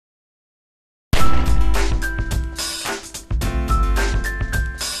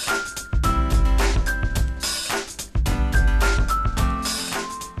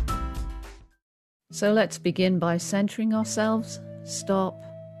So let's begin by centering ourselves. Stop,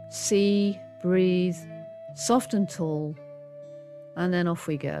 see, breathe, soft and tall, and then off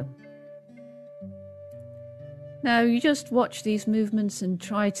we go. Now you just watch these movements and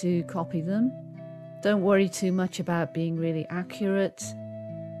try to copy them. Don't worry too much about being really accurate.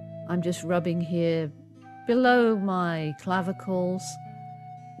 I'm just rubbing here below my clavicles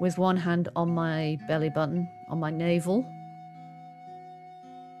with one hand on my belly button, on my navel.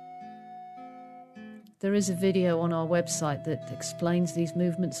 There is a video on our website that explains these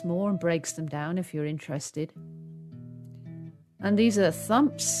movements more and breaks them down if you're interested. And these are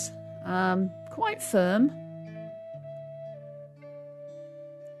thumps, quite firm.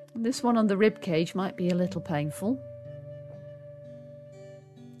 This one on the rib cage might be a little painful.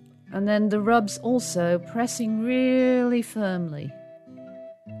 And then the rubs also pressing really firmly.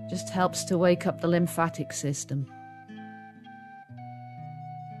 Just helps to wake up the lymphatic system.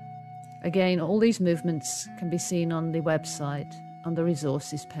 Again, all these movements can be seen on the website, on the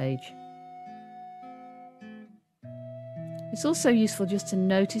resources page. It's also useful just to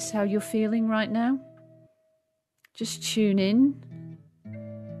notice how you're feeling right now. Just tune in.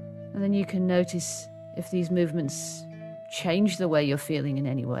 And then you can notice if these movements change the way you're feeling in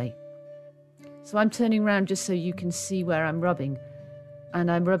any way. So I'm turning around just so you can see where I'm rubbing. And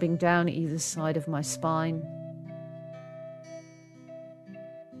I'm rubbing down either side of my spine.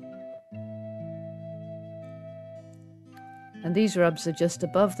 And these rubs are just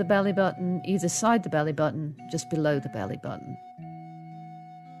above the belly button, either side the belly button, just below the belly button.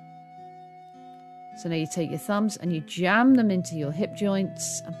 So now you take your thumbs and you jam them into your hip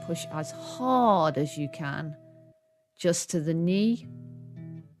joints and push as hard as you can, just to the knee.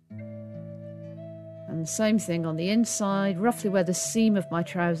 And the same thing on the inside, roughly where the seam of my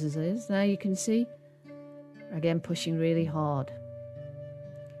trousers is. There you can see. Again, pushing really hard.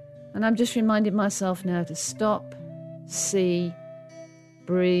 And I'm just reminding myself now to stop, see,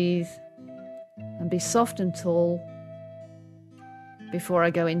 breathe, and be soft and tall before I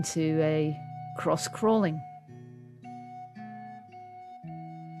go into a cross crawling.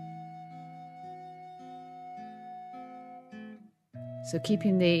 So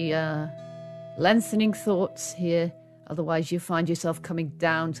keeping the lengthening thoughts here, otherwise you find yourself coming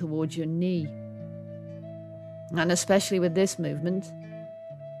down towards your knee. And especially with this movement,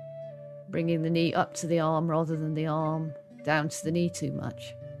 bringing the knee up to the arm rather than the arm down to the knee too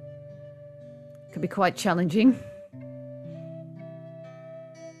much. Can be quite challenging.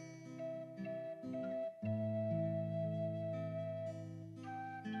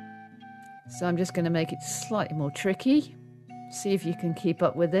 So I'm just going to make it slightly more tricky. See if you can keep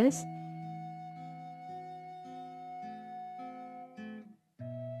up with this.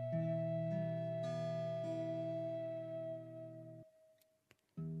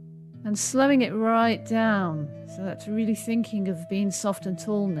 And slowing it right down. So that's really thinking of being soft and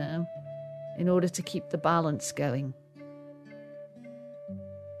tall now in order to keep the balance going.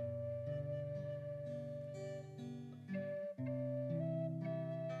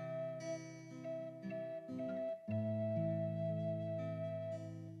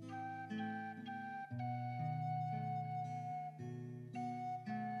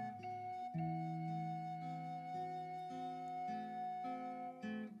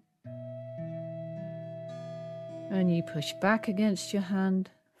 And you push back against your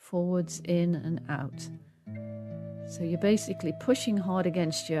hand, forwards, in and out. So you're basically pushing hard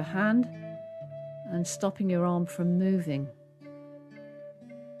against your hand and stopping your arm from moving.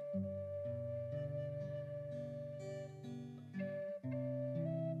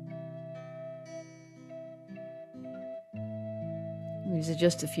 These are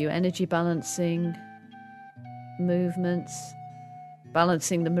just a few energy balancing movements,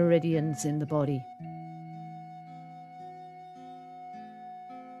 balancing the meridians in the body.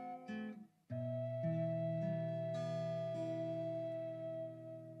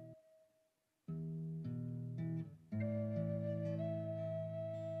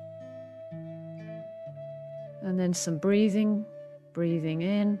 And then some breathing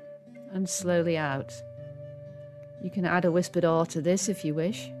in and slowly out. You can add a whispered R to this if you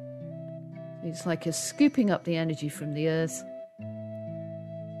wish. It's like you're scooping up the energy from the earth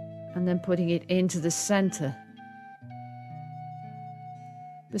and then putting it into the center.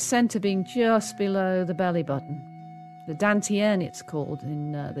 The center being just below the belly button. The Dantian it's called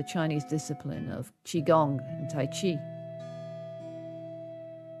in the Chinese discipline of Qigong and Tai Chi.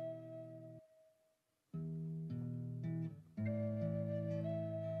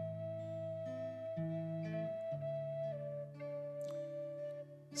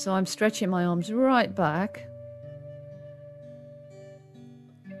 So I'm stretching my arms right back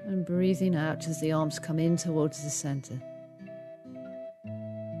and breathing out as the arms come in towards the center.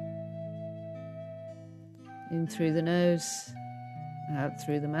 In through the nose, out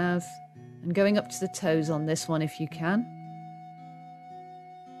through the mouth, and going up to the toes on this one if you can.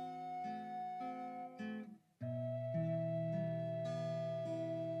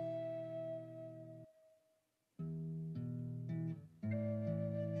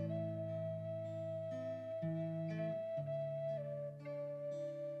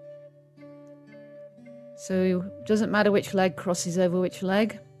 So it doesn't matter which leg crosses over which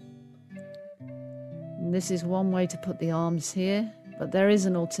leg. And this is one way to put the arms here, but there is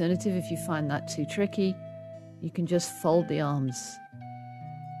an alternative if you find that too tricky. You can just fold the arms.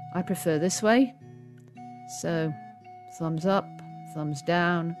 I prefer this way. So thumbs up, thumbs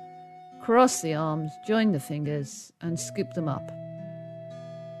down, cross the arms, join the fingers and scoop them up.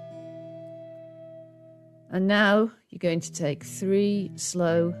 And now you're going to take 3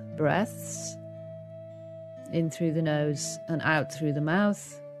 slow breaths. In through the nose and out through the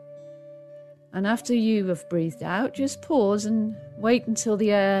mouth. And after you have breathed out, just pause and wait until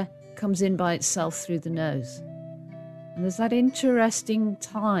the air comes in by itself through the nose. And there's that interesting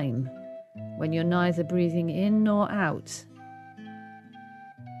time when you're neither breathing in nor out.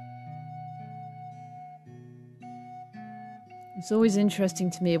 It's always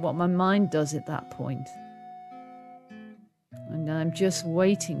interesting to me what my mind does at that point. And I'm just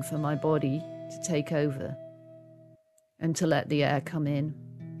waiting for my body to take over and to let the air come in.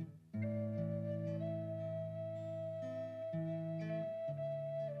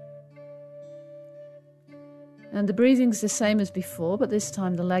 And the breathing's the same as before, but this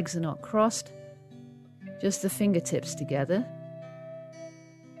time the legs are not crossed, just the fingertips together.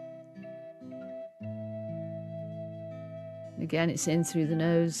 Again, it's in through the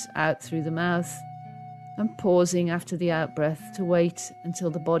nose, out through the mouth, and pausing after the out breath to wait until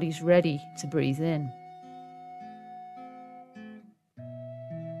the body's ready to breathe in.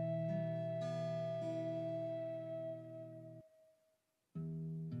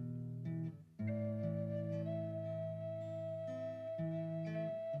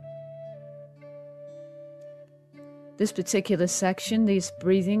 This particular section, these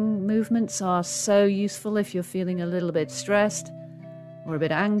breathing movements are so useful if you're feeling a little bit stressed or a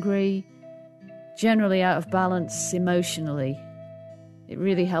bit angry, generally out of balance emotionally. It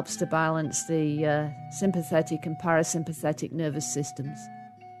really helps to balance the sympathetic and parasympathetic nervous systems.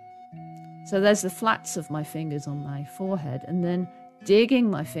 So there's the flats of my fingers on my forehead and then digging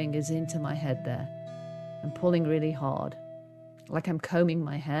my fingers into my head there and pulling really hard, like I'm combing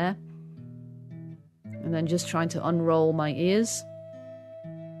my hair. And then just trying to unroll my ears.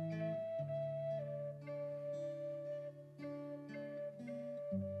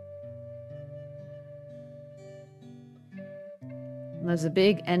 And there's a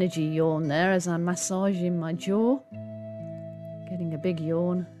big energy yawn there as I'm massaging my jaw. Getting a big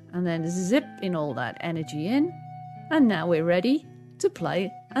yawn. And then zipping all that energy in. And now we're ready to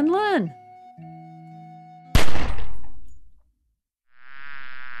play and learn.